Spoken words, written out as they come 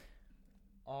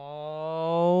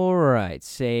right,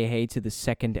 say hey to the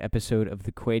second episode of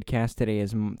the Quaidcast. Today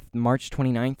is March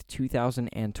 29th,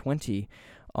 2020.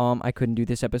 I couldn't do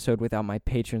this episode without my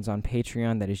patrons on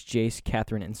Patreon. That is Jace,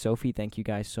 Catherine, and Sophie. Thank you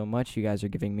guys so much. You guys are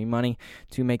giving me money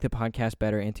to make the podcast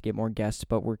better and to get more guests,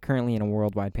 but we're currently in a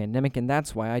worldwide pandemic, and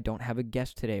that's why I don't have a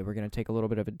guest today. We're going to take a little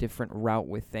bit of a different route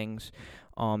with things.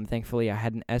 Thankfully, I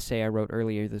had an essay I wrote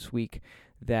earlier this week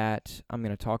that I'm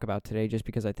going to talk about today just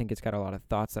because I think it's got a lot of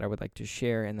thoughts that I would like to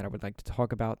share and that I would like to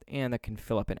talk about and that can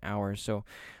fill up an hour. So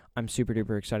I'm super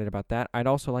duper excited about that. I'd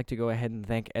also like to go ahead and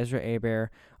thank Ezra Abair,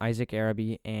 Isaac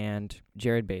Araby, and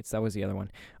Jared Bates, that was the other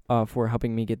one, for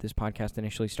helping me get this podcast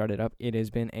initially started up. It has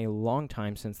been a long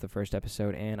time since the first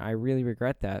episode, and I really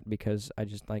regret that because I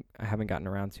haven't gotten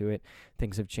around to it.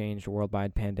 Things have changed. A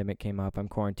worldwide pandemic came up. I'm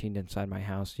quarantined inside my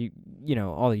house. You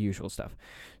know, all the usual stuff.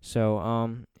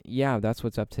 So, yeah, that's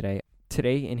what's up today.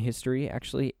 Today in history,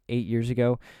 actually, 8 years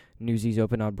ago, Newsies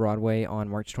opened on Broadway on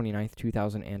March 29th,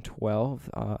 2012.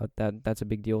 That's a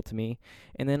big deal to me.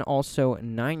 And then also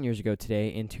 9 years ago today,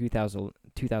 in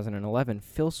 2011,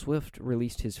 Phil Swift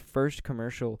released his first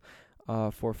commercial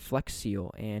for Flex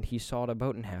Seal, and he sawed a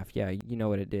boat in half. Yeah, you know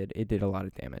what it did. It did a lot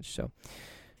of damage. So,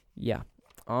 yeah.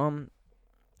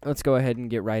 Let's go ahead and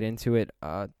get right into it.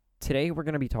 Today we're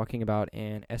going to be talking about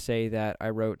an essay that I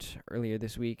wrote earlier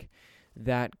this week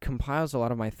that compiles a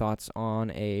lot of my thoughts on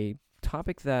a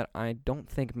topic that I don't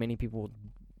think many people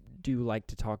do like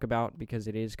to talk about because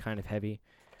it is kind of heavy.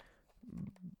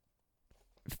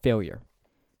 Failure.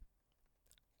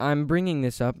 I'm bringing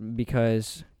this up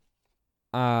because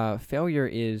failure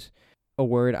is a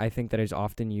word I think that is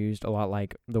often used a lot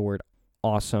like the word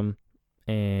awesome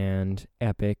and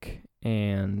epic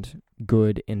and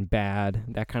good and bad,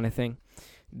 that kind of thing.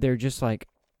 They're just like,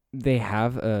 they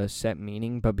have a set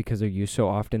meaning, but because they're used so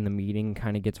often, the meaning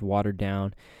kind of gets watered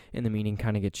down and the meaning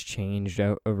kind of gets changed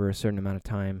out over a certain amount of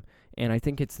time. And I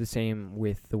think it's the same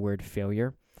with the word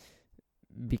failure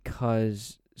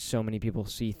because so many people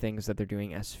see things that they're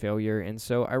doing as failure. And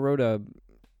so I wrote a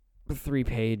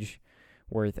 3-page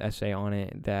worth essay on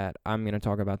it that I'm going to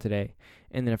talk about today.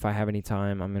 And then if I have any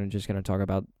time, I'm just going to talk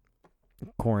about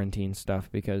quarantine stuff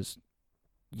because,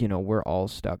 you know, we're all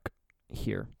stuck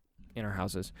here in our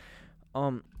houses,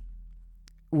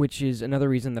 which is another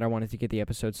reason that I wanted to get the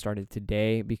episode started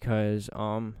today because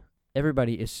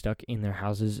everybody is stuck in their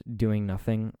houses doing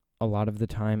nothing a lot of the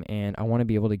time, and I want to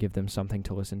be able to give them something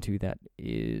to listen to that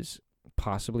is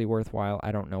possibly worthwhile.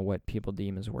 I don't know what people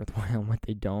deem as worthwhile and what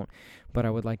they don't, but I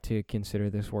would like to consider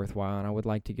this worthwhile, and I would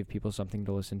like to give people something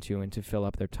to listen to and to fill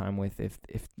up their time with if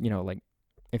you know, like,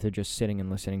 if they're just sitting and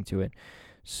listening to it.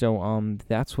 So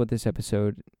that's what this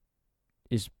episode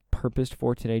is purposed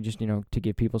for today, just, you know, to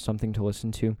give people something to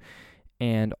listen to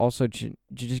and also to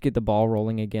just get the ball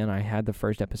rolling again. I had the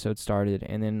first episode started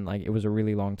and then like it was a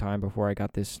really long time before I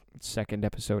got this second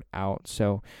episode out.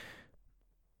 So,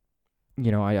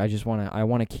 you know, I just want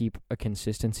to keep a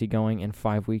consistency going, and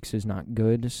 5 weeks is not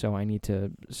good, so I need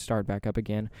to start back up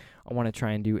again. I want to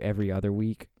try and do every other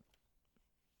week,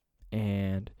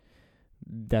 and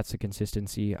that's the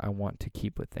consistency I want to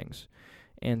keep with things.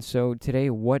 And so today,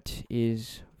 what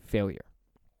is failure?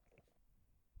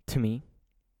 To me,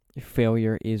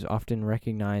 failure is often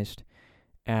recognized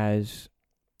as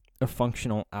a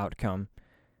functional outcome,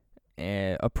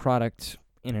 a product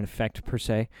in an effect per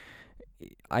se.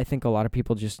 I think a lot of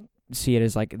people just see it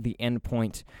as like the end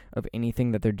point of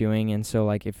anything that they're doing. And so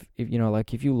like if you know,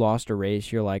 like if you lost a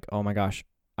race, you're like, oh my gosh,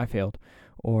 I failed.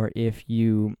 Or if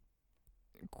you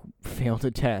failed a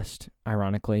test,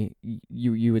 ironically,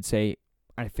 you would say,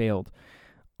 I failed.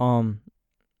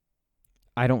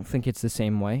 I don't think it's the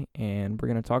same way, and we're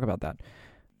going to talk about that.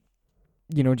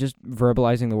 You know, just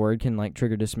verbalizing the word can, like,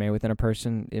 trigger dismay within a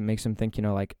person. It makes them think, you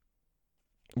know, like,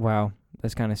 wow,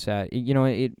 that's kind of sad.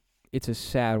 It's a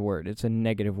sad word. It's a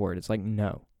negative word. It's like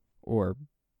no or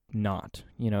not.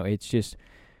 You know, it's just,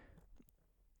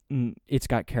 it's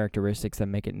got characteristics that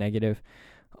make it negative.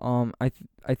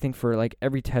 I think for, like,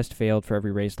 every test failed, for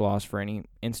every race lost, for any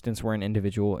instance where an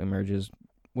individual emerges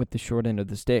with the short end of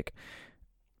the stick,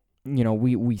 you know,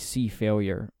 we see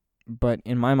failure. But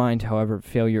in my mind, however,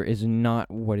 failure is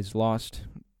not what is lost,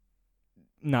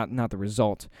 not the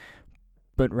result,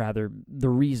 but rather the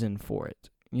reason for it.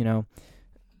 You know,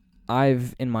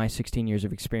 I've, in my 16 years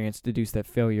of experience, deduced that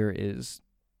failure is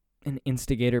an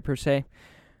instigator per se,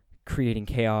 creating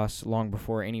chaos long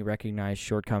before any recognized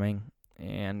shortcoming,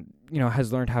 and, you know,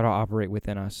 has learned how to operate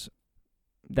within us.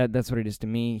 That's what it is to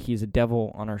me. He's a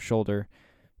devil on our shoulder,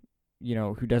 you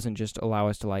know, who doesn't just allow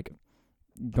us to, like,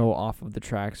 go off of the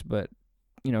tracks, but,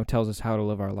 you know, tells us how to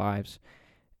live our lives.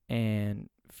 And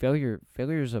failure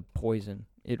is a poison.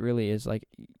 It really is. Like,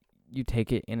 you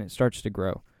take it and it starts to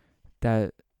grow.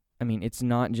 It's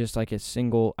not just like a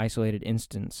single isolated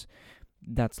instance.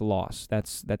 That's loss.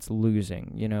 That's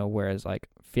losing, whereas like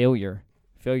failure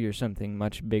is something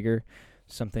much bigger,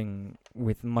 something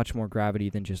with much more gravity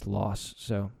than just loss.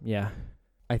 So, yeah.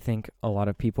 I think a lot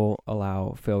of people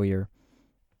allow failure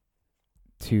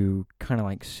to kind of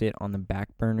like sit on the back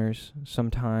burners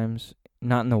sometimes,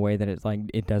 not in the way that it's like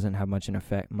it doesn't have much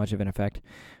of an effect,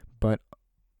 but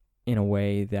in a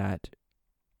way that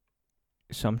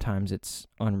sometimes it's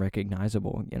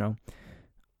unrecognizable,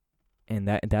 and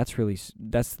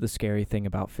that's the scary thing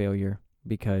about failure,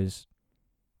 because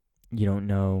you don't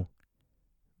know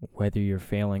whether you're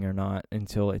failing or not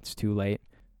until it's too late.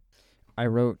 I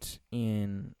wrote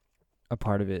in a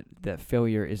part of it that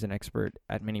failure is an expert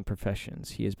at many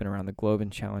professions. He has been around the globe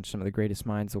and challenged some of the greatest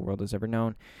minds the world has ever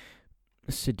known,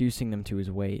 seducing them to his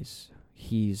ways.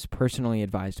 He's personally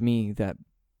advised me that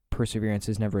perseverance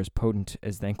is never as potent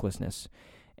as thanklessness,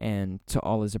 and to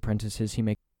all his apprentices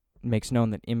he makes known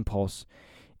that impulse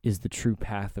is the true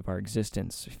path of our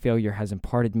existence. Failure has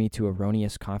imparted me to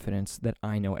erroneous confidence that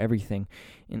I know everything,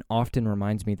 and often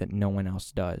reminds me that no one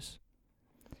else does.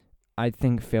 I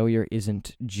think failure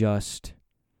isn't just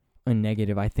a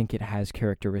negative. I think it has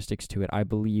characteristics to it. I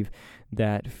believe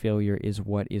that failure is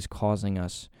what is causing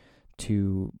us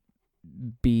to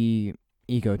be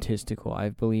egotistical. I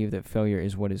believe that failure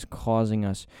is what is causing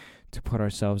us to put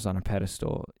ourselves on a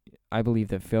pedestal. I believe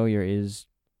that failure is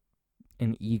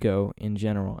an ego in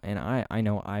general, and I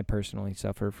know I personally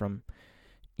suffer from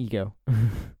ego,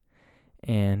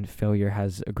 and failure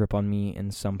has a grip on me in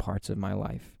some parts of my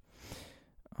life.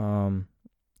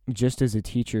 Just as a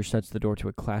teacher shuts the door to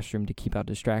a classroom to keep out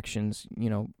distractions,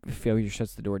 failure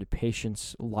shuts the door to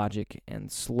patience, logic,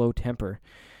 and slow temper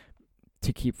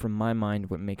to keep from my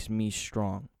mind what makes me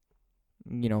strong.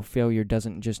 Failure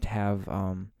doesn't just have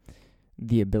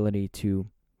the ability to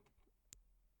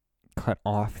cut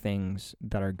off things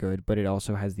that are good, but it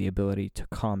also has the ability to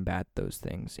combat those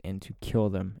things and to kill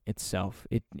them itself.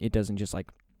 It doesn't just like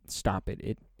stop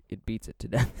it. It beats it to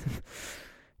death.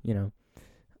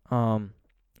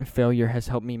 Failure has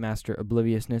helped me master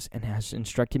obliviousness and has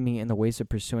instructed me in the ways of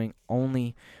pursuing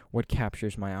only what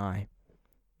captures my eye.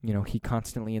 He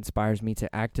constantly inspires me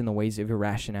to act in the ways of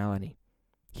irrationality.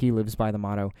 He lives by the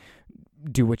motto,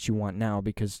 do what you want now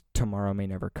because tomorrow may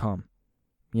never come.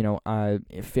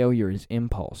 Failure is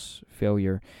impulse.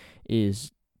 Failure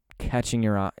is catching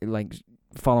your eye, like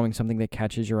following something that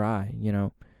catches your eye.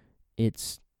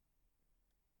 It's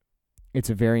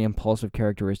a very impulsive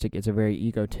characteristic. It's a very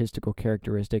egotistical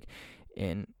characteristic.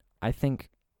 And I think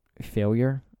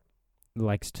failure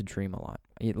likes to dream a lot.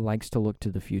 It likes to look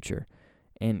to the future.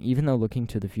 And even though looking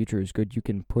to the future is good, you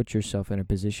can put yourself in a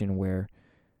position where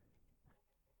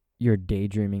you're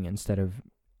daydreaming instead of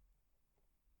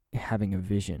having a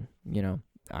vision.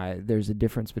 There's a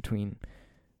difference between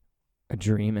a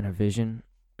dream and a vision.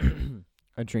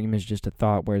 A dream is just a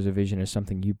thought, whereas a vision is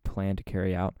something you plan to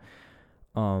carry out.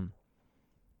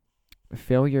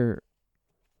 Failure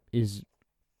is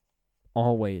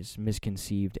always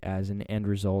misconceived as an end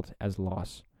result, as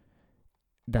loss.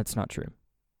 That's not true.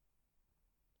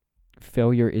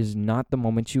 Failure is not the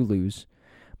moment you lose,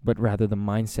 but rather the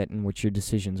mindset in which your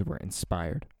decisions were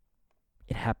inspired.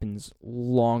 It happens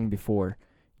long before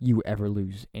you ever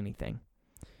lose anything.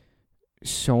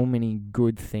 So many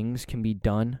good things can be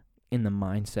done in the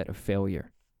mindset of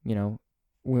failure.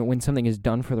 When something is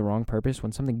done for the wrong purpose,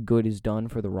 when something good is done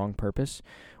for the wrong purpose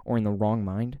or in the wrong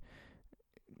mind,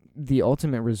 the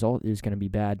ultimate result is going to be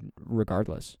bad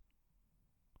regardless,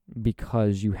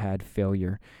 because you had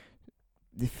failure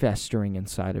festering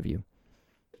inside of you.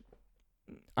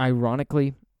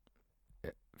 Ironically,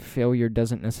 failure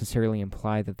doesn't necessarily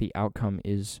imply that the outcome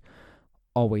is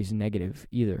always negative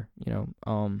either.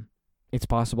 It's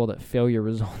possible that failure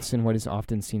results in what is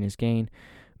often seen as gain,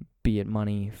 be it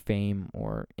money, fame,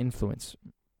 or influence.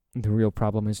 The real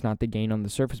problem is not the gain on the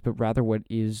surface, but rather what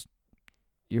is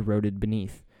eroded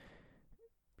beneath.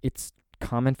 It's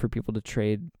common for people to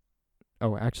trade.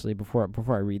 Oh, actually, before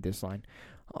I read this line,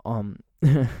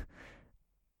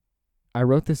 I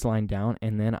wrote this line down,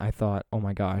 and then I thought, oh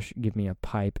my gosh, give me a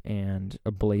pipe and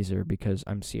a blazer because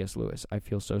I'm C.S. Lewis. I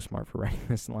feel so smart for writing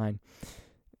this line.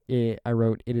 I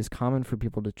wrote, it is common for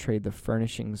people to trade the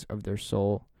furnishings of their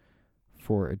soul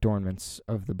for adornments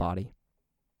of the body.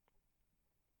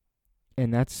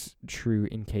 And that's true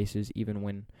in cases even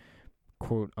when,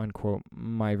 quote unquote,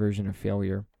 my version of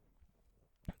failure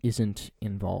isn't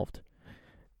involved.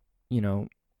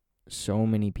 So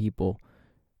many people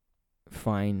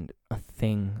find a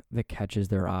thing that catches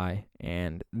their eye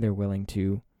and they're willing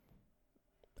to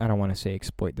I don't want to say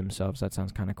exploit themselves, that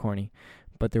sounds kind of corny,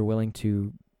 but they're willing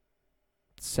to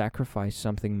sacrifice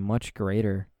something much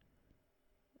greater,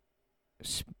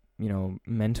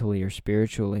 mentally or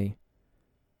spiritually,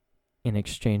 in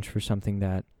exchange for something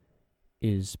that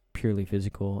is purely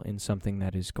physical and something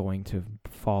that is going to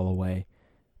fall away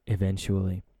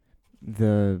eventually.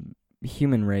 The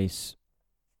human race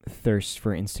thirsts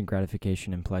for instant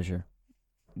gratification and pleasure.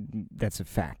 That's a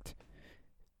fact.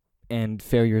 And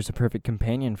failure is a perfect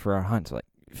companion for our hunt. Like,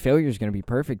 failure is going to be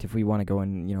perfect if we want to go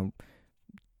and,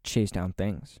 chase down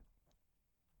things.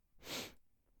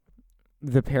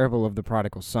 The parable of the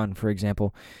prodigal son, for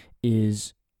example,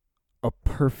 is a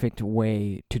perfect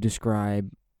way to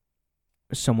describe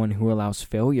someone who allows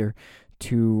failure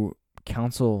to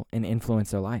counsel and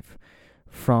influence their life.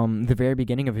 From the very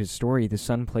beginning of his story, the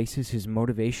son places his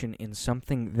motivation in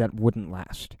something that wouldn't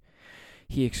last.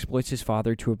 He exploits his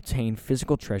father to obtain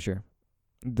physical treasure.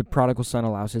 The prodigal son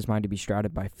allows his mind to be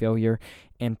shrouded by failure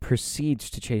and proceeds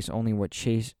to chase only what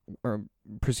gives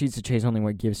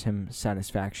him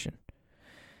satisfaction.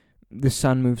 The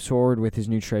son moves forward with his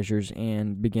new treasures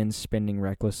and begins spending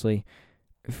recklessly.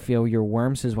 Failure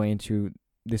worms his way into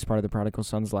this part of the prodigal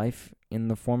son's life in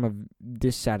the form of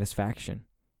dissatisfaction.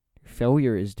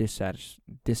 Failure is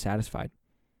dissatisfied.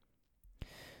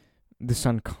 The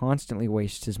son constantly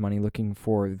wastes his money looking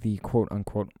for the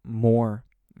quote-unquote more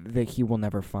that he will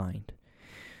never find.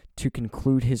 To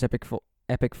conclude his epic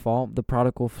fall, the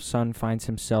prodigal son finds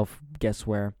himself, guess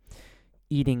where?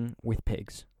 Eating with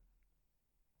pigs.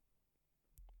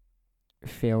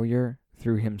 Failure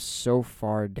threw him so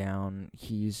far down,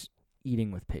 he's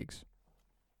eating with pigs.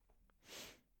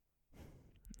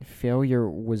 Failure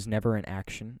was never an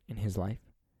action in his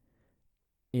life.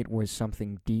 It was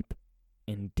something deep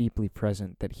and deeply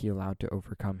present that he allowed to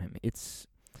overcome him. It's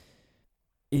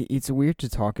weird to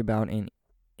talk about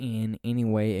in any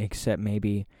way except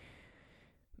maybe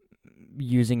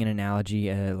using an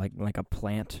analogy like a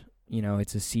plant.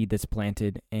 It's a seed that's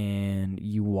planted and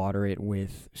you water it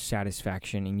with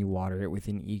satisfaction and you water it with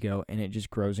an ego, and it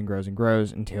just grows and grows and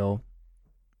grows until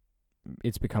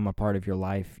it's become a part of your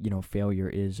life. Failure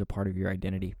is a part of your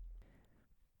identity.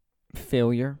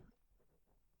 Failure,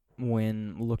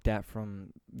 when looked at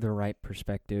from the right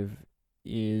perspective,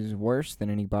 is worse than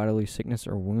any bodily sickness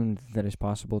or wound that is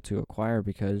possible to acquire,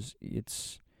 because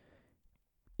it's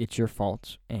your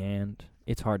fault and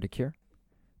it's hard to cure.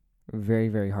 Very,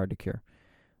 very hard to cure.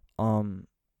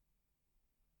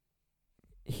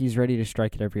 He's ready to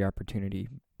strike at every opportunity.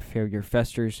 Failure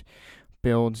festers,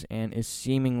 builds, and is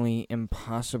seemingly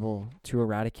impossible to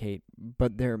eradicate,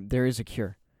 but there is a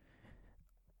cure.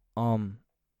 I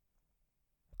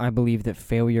believe that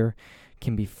failure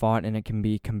can be fought and it can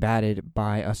be combated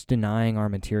by us denying our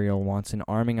material wants and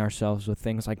arming ourselves with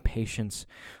things like patience,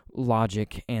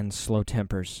 logic, and slow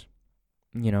tempers.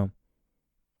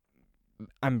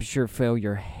 I'm sure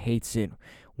failure hates it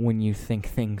when you think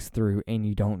things through and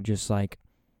you don't just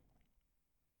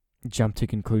jump to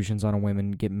conclusions on a whim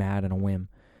and get mad on a whim.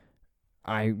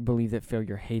 I believe that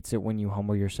failure hates it when you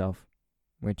humble yourself,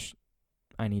 which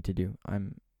I need to do.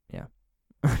 I'm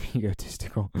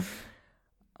egotistical.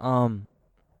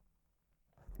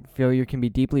 Failure can be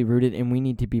deeply rooted, and we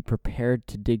need to be prepared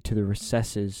to dig to the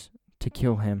recesses to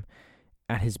kill him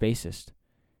at his basest.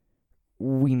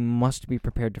 We must be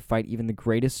prepared to fight even the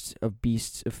greatest of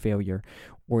beasts of failure,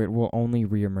 or it will only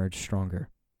reemerge stronger.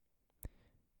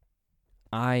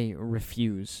 I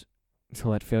refuse to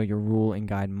let failure rule and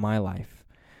guide my life.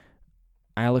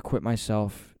 I'll equip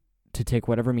myself to take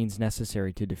whatever means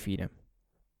necessary to defeat him.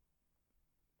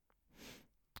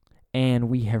 And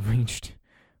we have reached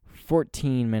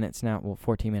 14 minutes now. Well,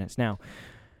 14 minutes now.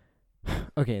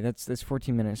 Okay, that's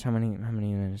 14 minutes. How many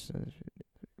minutes?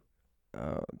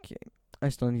 Okay. I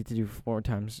still need to do 4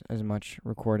 times as much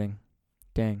recording.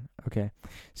 Dang. Okay.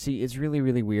 See, it's really,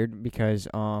 really weird because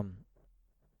I'm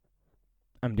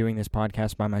doing this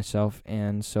podcast by myself,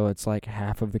 and so it's like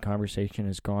half of the conversation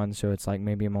is gone, so it's like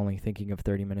maybe I'm only thinking of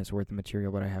 30 minutes worth of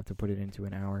material, but I have to put it into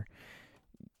an hour.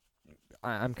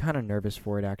 I'm kind of nervous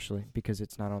for it, actually, because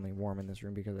it's not only warm in this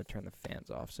room because I turned the fans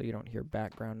off so you don't hear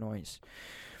background noise,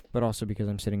 but also because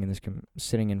I'm sitting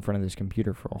in front of this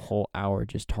computer for a whole hour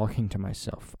just talking to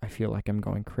myself. I feel like I'm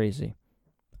going crazy.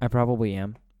 I probably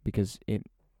am, because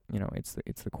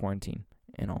it's the quarantine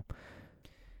and all.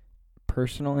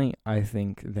 Personally, I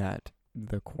think that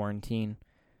the quarantine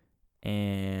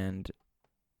and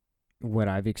what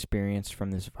I've experienced from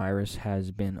this virus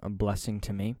has been a blessing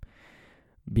to me,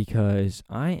 because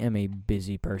I am a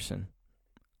busy person.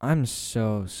 I'm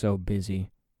so busy.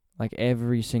 Like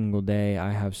every single day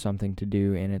I have something to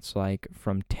do, and it's like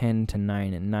from 10 to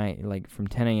 9 at night, like from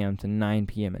 10 a.m. to 9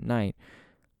 p.m. at night,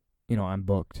 I'm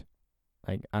booked.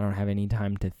 Like I don't have any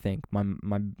time to think.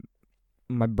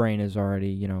 My brain is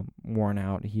already, worn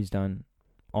out. He's done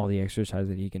all the exercise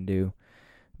that he can do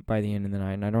by the end of the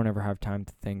night, and I don't ever have time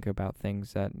to think about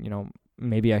things that,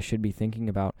 maybe I should be thinking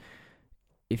about.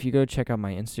 If you go check out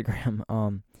my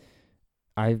Instagram,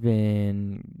 I've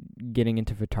been getting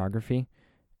into photography,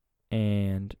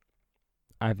 and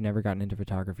I've never gotten into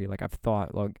photography. Like I've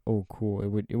thought, like, oh, cool,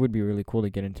 it would be really cool to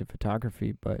get into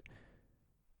photography, but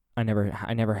I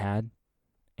never had.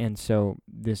 And so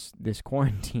this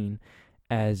quarantine,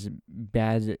 as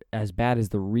bad as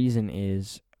the reason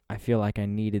is, I feel like I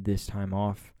needed this time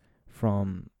off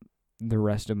from the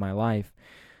rest of my life,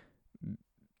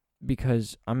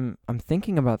 because I'm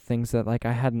thinking about things that like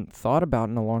I hadn't thought about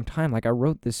in a long time. Like I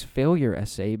wrote this failure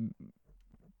essay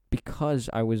because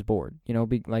I was bored.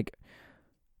 Like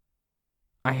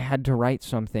I had to write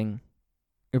something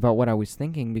about what I was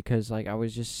thinking, because like I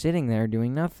was just sitting there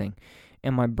doing nothing.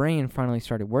 And my brain finally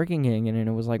started working again, and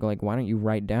it was like why don't you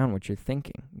write down what you're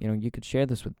thinking? You could share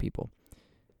this with people.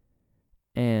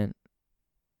 And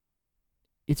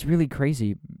it's really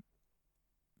crazy,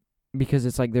 because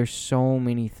it's like there's so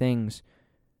many things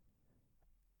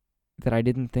that I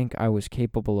didn't think I was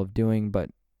capable of doing, but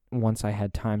once I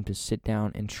had time to sit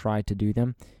down and try to do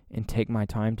them and take my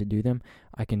time to do them,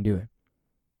 I can do it.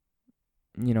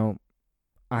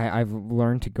 I've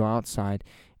learned to go outside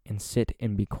and sit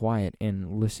and be quiet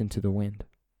and listen to the wind.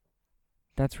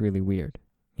 That's really weird.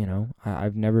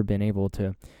 I've never been able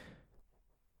to.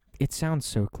 It sounds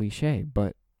so cliche,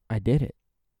 but I did it.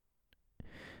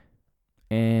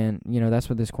 And, that's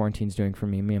what this quarantine's doing for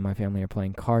me. Me and my family are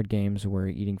playing card games. We're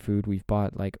eating food. We've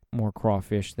bought, like, more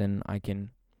crawfish than I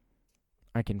can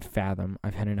fathom.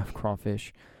 I've had enough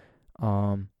crawfish.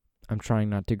 I'm trying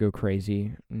not to go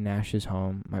crazy. Nash is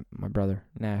home. My brother,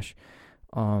 Nash.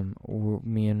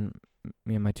 Me and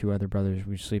my two other brothers,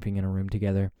 we're sleeping in a room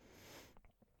together.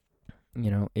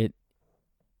 It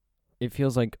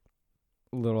feels like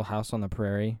Little House on the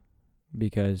Prairie,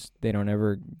 because they don't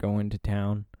ever go into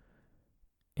town.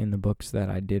 In the books that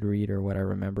I did read, or what I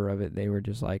remember of it, they were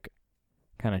just like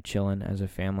kind of chilling as a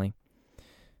family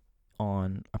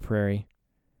on a prairie.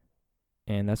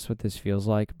 And that's what this feels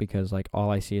like, because like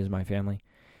all I see is my family.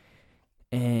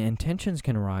 And tensions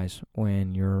can rise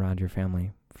when you're around your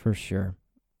family, for sure.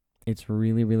 It's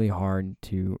really, really hard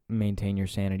to maintain your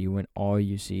sanity when all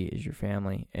you see is your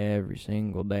family every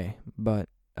single day. But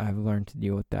I've learned to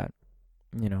deal with that.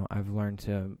 I've learned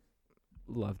to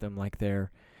love them like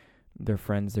they're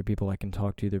friends, they're people I can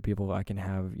talk to, they're people I can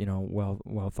have,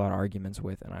 well thought arguments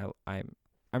with, and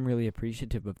I'm really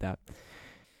appreciative of that.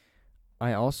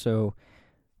 I also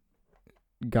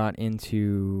got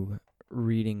into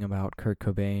reading about Kurt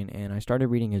Cobain, and I started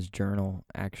reading his journal.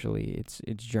 Actually, it's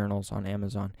journals on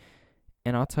Amazon,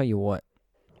 and I'll tell you what,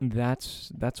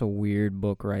 that's a weird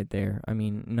book right there. I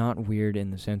mean, not weird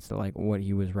in the sense that like what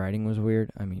he was writing was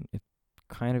weird. I mean, it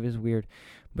kind of is weird,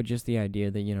 but just the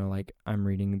idea that like I'm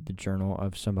reading the journal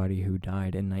of somebody who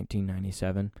died in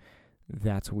 1997,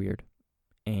 that's weird.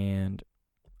 And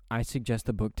I suggest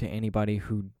the book to anybody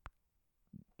who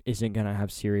isn't gonna have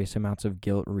serious amounts of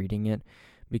guilt reading it,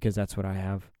 because that's what I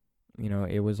have.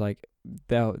 It was like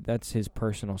that's his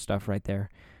personal stuff right there.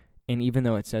 And even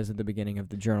though it says at the beginning of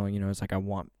the journal, it's like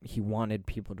he wanted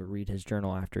people to read his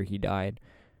journal after he died,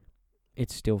 it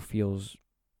still feels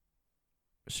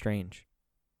strange,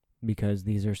 because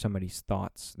these are somebody's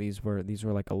thoughts. These were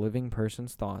like a living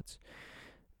person's thoughts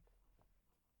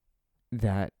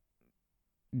that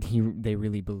they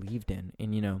really believed in.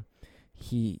 And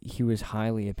he was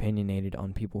highly opinionated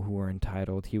on people who were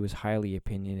entitled. He was highly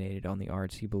opinionated on the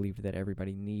arts. He believed that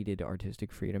everybody needed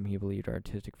artistic freedom. He believed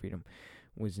artistic freedom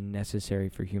was necessary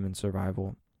for human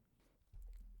survival.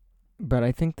 But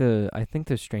I think the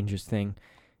strangest thing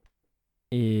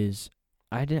is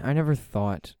I never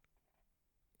thought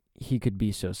he could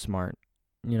be so smart.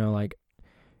 Like,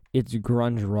 it's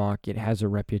grunge rock. It has a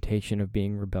reputation of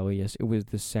being rebellious. It was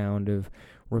the sound of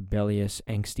rebellious,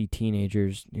 angsty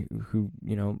teenagers who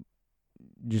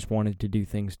just wanted to do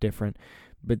things different.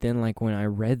 But then, like, when I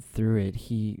read through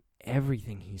it,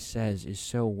 everything he says is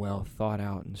so well thought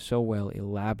out and so well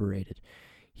elaborated.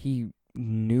 He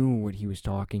knew what he was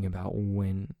talking about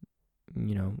when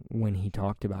he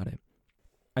talked about it.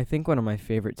 I think one of my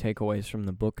favorite takeaways from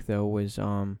the book, though, was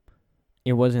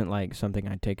it wasn't like something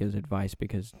I'd take as advice,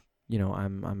 because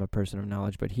I'm a person of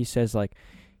knowledge, but he says like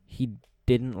he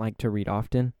didn't like to read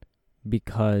often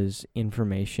because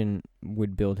information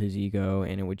would build his ego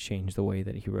and it would change the way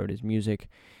that he wrote his music.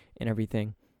 and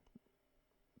everything.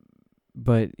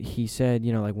 But he said,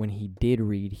 like when he did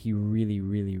read, he really,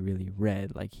 really, really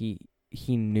read. Like he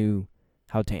knew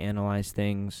how to analyze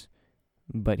things,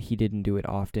 but he didn't do it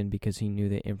often because he knew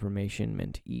that information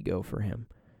meant ego for him.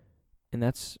 And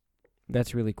that's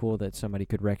really cool that somebody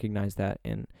could recognize that.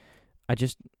 And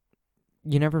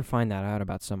you never find that out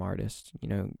about some artists.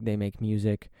 They make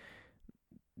music,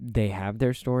 they have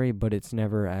their story, but it's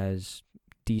never as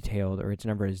detailed or it's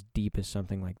never as deep as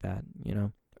something like that,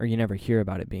 or you never hear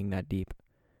about it being that deep.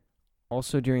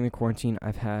 Also, during the quarantine,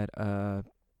 I've had a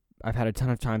ton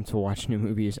of time to watch new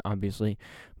movies, obviously,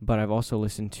 but I've also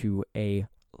listened to a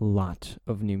lot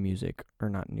of new music, or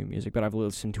not new music, but I've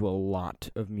listened to a lot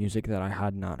of music that I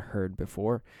had not heard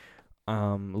before.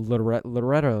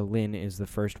 Loretta Lynn is the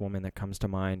first woman that comes to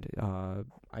mind.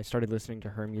 I started listening to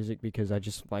her music because I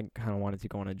just kind of wanted to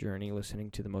go on a journey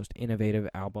listening to the most innovative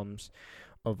albums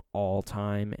of all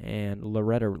time, and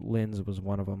Loretta Lynn's was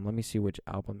one of them. Let me see which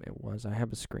album it was. I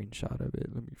have a screenshot of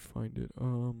it. Let me find it.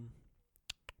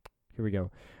 Here we go.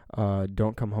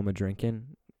 Don't Come Home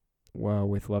A-Drinkin',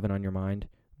 with Lovin' on Your Mind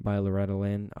by Loretta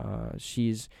Lynn.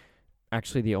 She's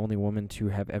actually the only woman to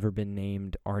have ever been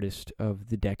named Artist of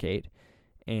the Decade,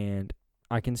 and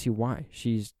I can see why.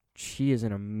 She is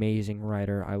an amazing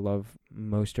writer. I love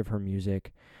most of her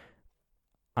music.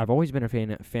 I've always been a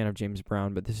fan of James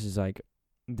Brown, but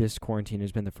this quarantine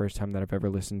has been the first time that I've ever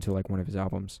listened to one of his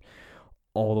albums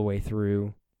all the way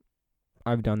through.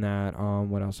 I've done that.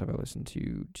 What else have I listened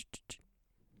to?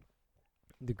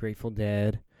 The Grateful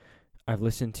Dead. I've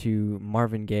listened to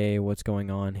Marvin Gaye, What's Going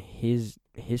On. His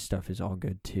stuff is all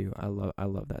good too. I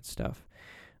love that stuff.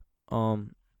 I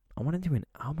want to do an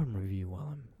album review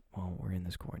while we're in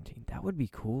this quarantine. That would be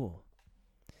cool.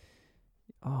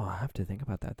 Oh, I have to think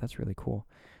about that. That's really cool.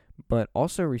 But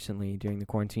also recently during the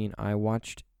quarantine, I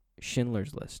watched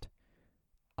Schindler's List.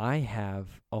 I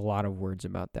have a lot of words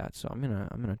about that, so I'm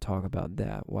gonna talk about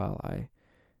that while I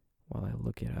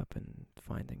look it up and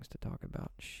find things to talk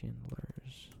about.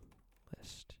 Schindler's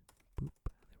List. Boop.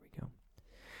 There we go.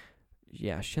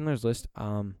 Yeah, Schindler's List.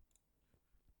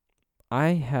 I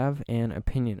have an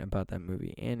opinion about that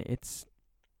movie, and it's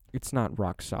not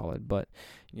rock solid, but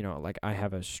I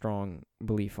have a strong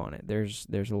belief on it. There's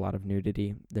a lot of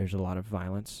nudity, there's a lot of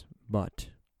violence, but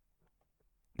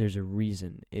there's a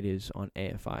reason it is on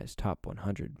AFI's top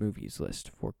 100 movies list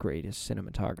for greatest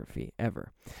cinematography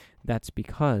ever. That's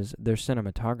because their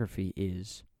cinematography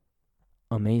is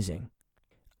amazing.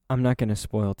 I'm not going to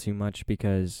spoil too much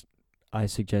because I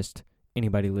suggest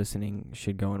anybody listening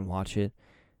should go and watch it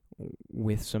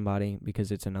with somebody,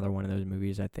 because it's another one of those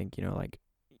movies I think,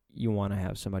 you want to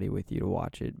have somebody with you to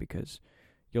watch it, because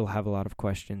you'll have a lot of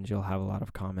questions, you'll have a lot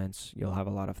of comments, you'll have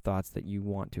a lot of thoughts that you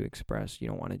want to express. You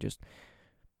don't want to just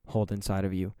hold inside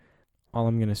of you. All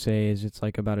I'm going to say is it's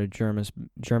about a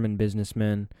German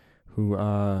businessman who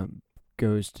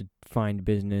goes to find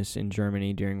business in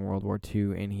Germany during World War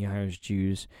II, and he hires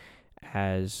Jews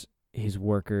as his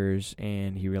workers,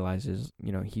 and he realizes,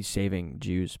 he's saving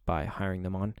Jews by hiring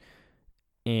them on.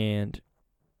 And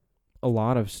a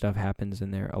lot of stuff happens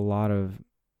in there. A lot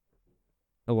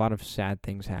of sad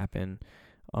things happen.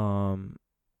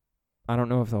 I don't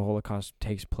know if the Holocaust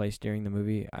takes place during the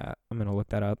movie. I'm going to look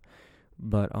that up.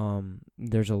 But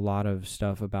there's a lot of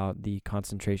stuff about the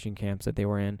concentration camps that they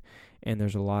were in, and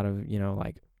there's a lot of,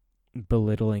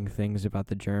 belittling things about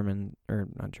the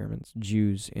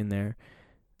Jews in there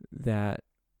that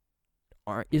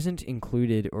isn't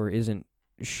included or isn't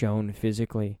shown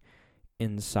physically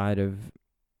inside of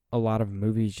a lot of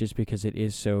movies, just because it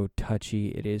is so touchy,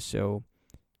 it is so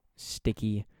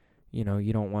sticky. You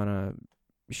don't want to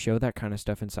show that kind of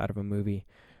stuff inside of a movie.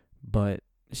 But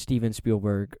Steven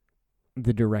Spielberg,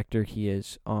 the director he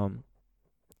is,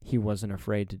 he wasn't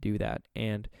afraid to do that,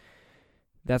 and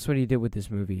that's what he did with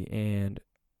this movie. And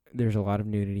there's a lot of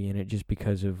nudity in it just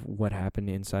because of what happened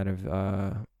inside of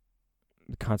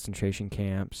the concentration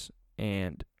camps,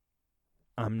 and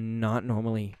I'm not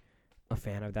normally a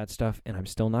fan of that stuff, and I'm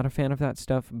still not a fan of that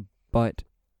stuff, but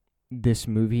this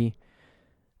movie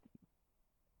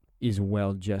is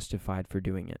well justified for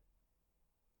doing it,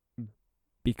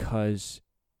 because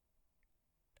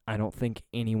I don't think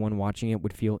anyone watching it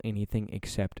would feel anything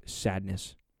except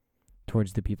sadness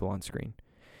towards the people on screen.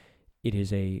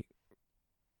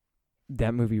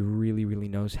 That movie really, really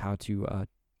knows how to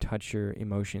touch your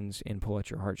emotions and pull at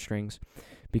your heartstrings,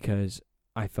 because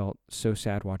I felt so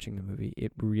sad watching the movie.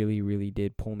 It really, really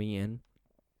did pull me in,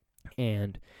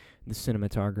 and the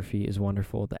cinematography is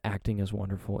wonderful. The acting is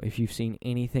wonderful. If you've seen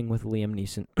anything with Liam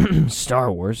Neeson,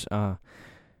 Star Wars,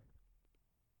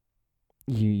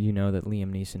 you know that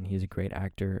Liam Neeson, he's a great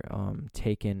actor.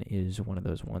 Taken is one of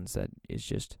those ones that is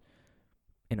just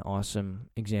an awesome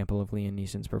example of Liam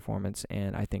Neeson's performance,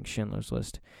 and I think Schindler's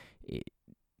List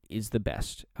is the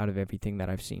best out of everything that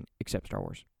I've seen, except Star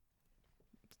Wars.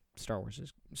 Star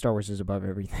Wars is above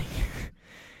everything.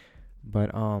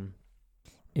 But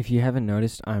if you haven't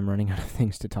noticed, I'm running out of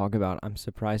things to talk about. I'm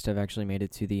surprised I've actually made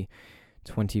it to the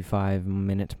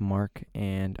 25-minute mark,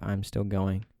 and I'm still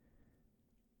going.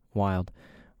 Wild.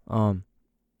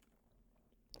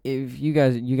 If you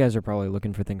guys are probably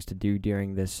looking for things to do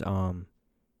during this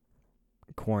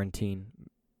quarantine.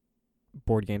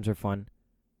 Board games are fun.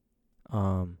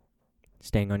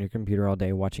 Staying on your computer all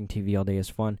day, watching TV all day is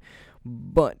fun.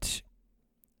 But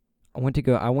I went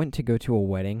to go to a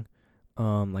wedding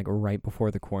like right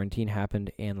before the quarantine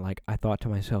happened, and like I thought to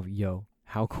myself, yo,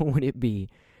 how cool would it be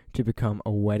to become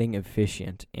a wedding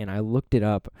officiant? And I looked it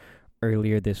up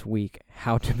earlier this week,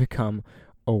 how to become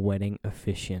a wedding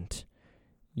officiant.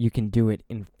 You can do it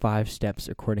in 5 steps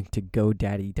according to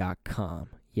GoDaddy.com.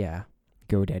 Yeah,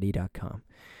 GoDaddy.com.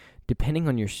 Depending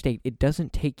on your state, it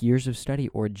doesn't take years of study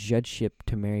or judgeship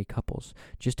to marry couples.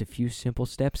 Just a few simple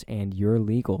steps and you're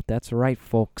legal. That's right,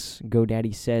 folks.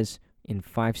 GoDaddy says in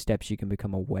 5 steps you can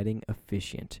become a wedding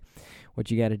officiant. What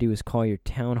you got to do is call your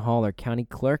town hall or county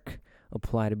clerk,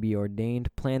 apply to be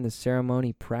ordained, plan the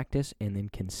ceremony, practice, and then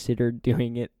consider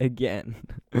doing it again.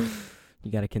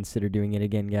 You got to consider doing it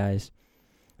again, guys.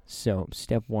 So,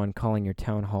 step 1, calling your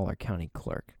town hall or county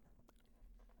clerk.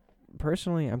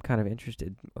 Personally, I'm kind of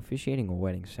interested. Officiating a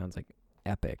wedding sounds like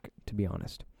epic, to be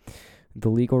honest. The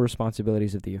legal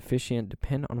responsibilities of the officiant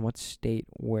depend on the state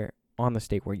where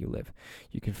you live.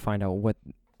 You can find out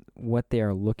what they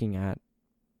are looking at.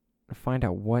 Find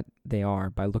out what they are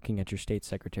by looking at your state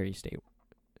Secretary of State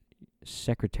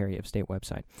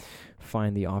website.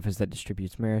 Find the office that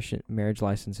distributes marriage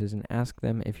licenses and ask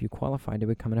them if you qualify to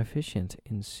become an officiant.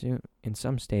 In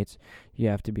some states, you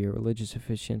have to be a religious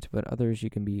officiant, but others you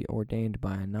can be ordained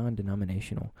by a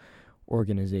non-denominational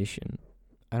organization.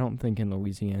 I don't think in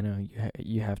Louisiana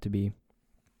you have to be.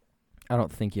 I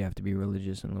don't think you have to be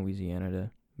religious in Louisiana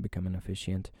to become an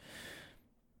officiant.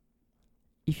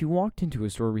 If you walked into a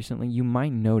store recently, you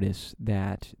might notice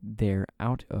that they're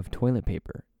out of toilet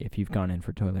paper. If you've gone in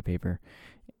for toilet paper,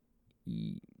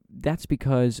 that's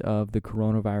because of the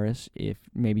coronavirus. If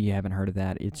maybe you haven't heard of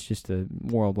that, it's just a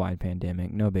worldwide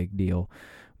pandemic, no big deal.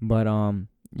 But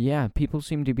yeah, people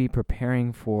seem to be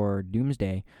preparing for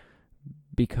doomsday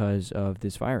because of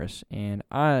this virus, and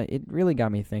it really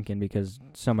got me thinking, because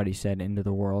somebody said end of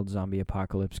the world, zombie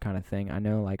apocalypse kind of thing. I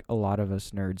know like a lot of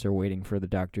us nerds are waiting for the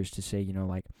doctors to say,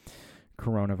 like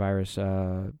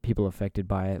coronavirus, people affected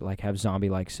by it like have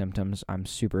zombie-like symptoms. I'm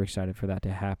super excited for that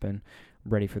to happen,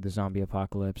 ready for the zombie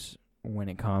apocalypse when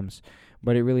it comes.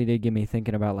 But it really did get me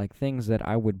thinking about like things that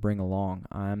I would bring along.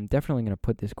 I'm definitely going to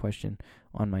put this question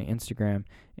on my Instagram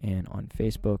and on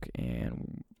Facebook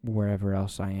and wherever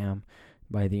else I am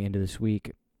by the end of this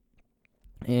week,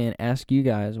 and ask you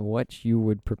guys what you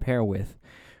would prepare with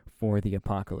for the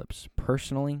apocalypse.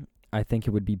 Personally, I think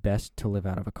it would be best to live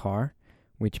out of a car,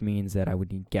 which means that I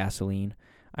would need gasoline.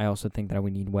 I also think that I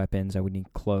would need weapons. I would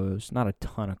need clothes, not a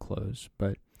ton of clothes,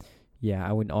 but yeah,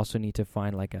 I would also need to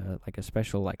find like a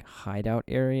special like hideout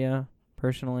area.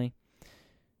 Personally,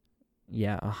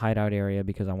 yeah, a hideout area,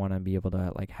 because I want to be able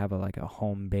to like have a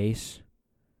home base,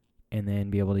 and then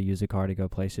be able to use a car to go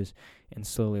places and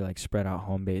slowly like spread out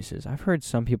home bases. I've heard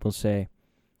some people say,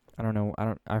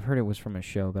 I've heard it was from a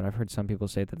show, but I've heard some people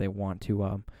say that they want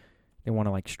to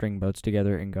like string boats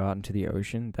together and go out into the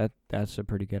ocean. That's a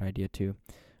pretty good idea too.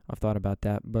 I've thought about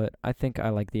that, but I think I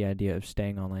like the idea of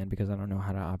staying on land because I don't know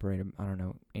how to operate I don't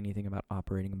know anything about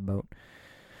operating a boat.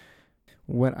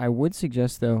 What I would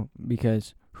suggest though,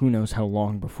 because who knows how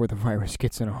long before the virus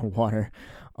gets in our water,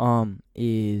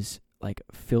 is like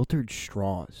filtered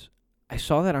straws. I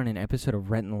saw that on an episode of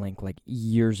Rhett and Link like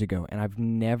years ago, and I've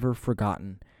never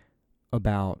forgotten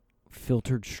about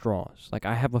filtered straws. Like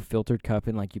I have a filtered cup,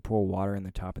 and like you pour water in the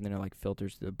top, and then it like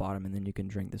filters to the bottom, and then you can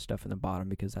drink the stuff in the bottom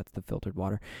because that's the filtered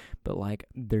water. But like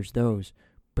there's those,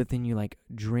 but then you like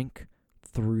drink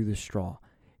through the straw,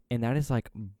 and that has like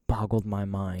boggled my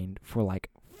mind for like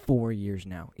 4 years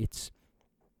now. It's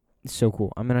so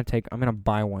cool. I'm gonna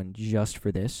buy one just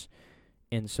for this.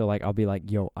 And so, like, I'll be like,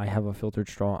 yo, I have a filtered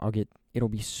straw. It'll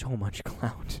be so much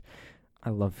clout. I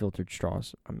love filtered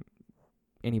straws.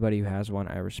 Anybody who has one,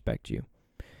 I respect you.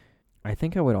 I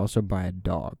think I would also buy a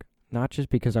dog. Not just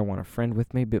because I want a friend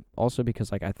with me, but also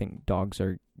because, like, I think dogs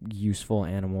are useful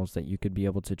animals that you could be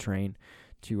able to train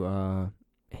to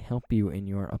help you in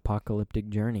your apocalyptic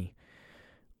journey.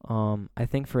 I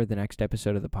think for the next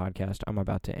episode of the podcast, I'm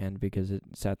about to end because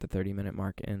it's at the 30-minute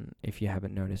mark, and if you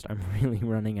haven't noticed, I'm really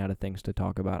running out of things to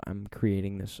talk about. I'm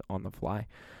creating this on the fly,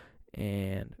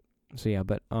 and so yeah,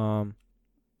 but a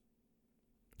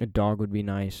dog would be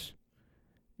nice,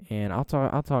 and I'll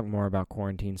talk more about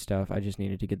quarantine stuff. I just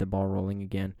needed to get the ball rolling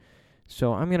again.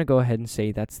 So I'm going to go ahead and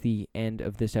say that's the end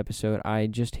of this episode. I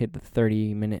just hit the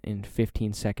 30-minute and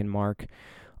 15-second mark.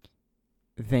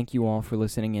 Thank you all for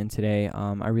listening in today.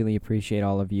 I really appreciate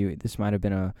all of you. This might have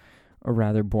been a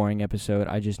rather boring episode.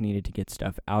 I just needed to get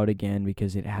stuff out again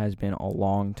because it has been a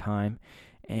long time.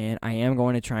 And I am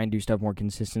going to try and do stuff more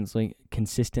consistently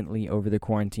over the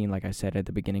quarantine, like I said at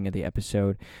the beginning of the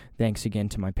episode. Thanks again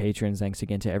to my patrons. Thanks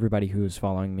again to everybody who is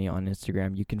following me on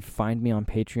Instagram. You can find me on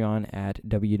Patreon at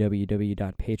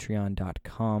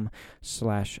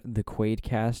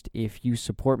www.patreon.com/thequaidcast. If you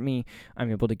support me,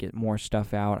 I'm able to get more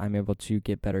stuff out. I'm able to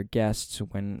get better guests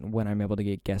when I'm able to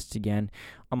get guests again.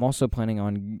 I'm also planning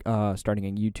on starting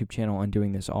a YouTube channel and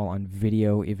doing this all on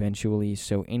video eventually.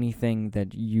 So anything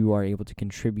that you are able to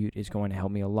contribute is going to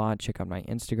help me a lot. Check out my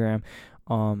Instagram.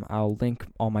 I'll link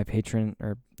all my patrons'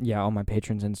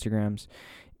 Instagrams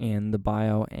in the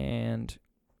bio. And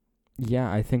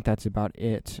yeah, I think that's about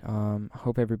it.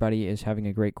 Hope everybody is having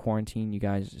a great quarantine. You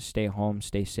guys stay home,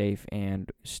 stay safe,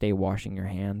 and stay washing your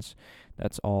hands.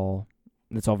 That's all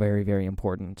very, very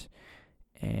important.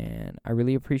 And I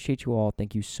really appreciate you all.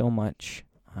 Thank you so much.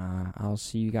 I'll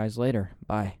see you guys later.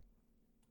 Bye.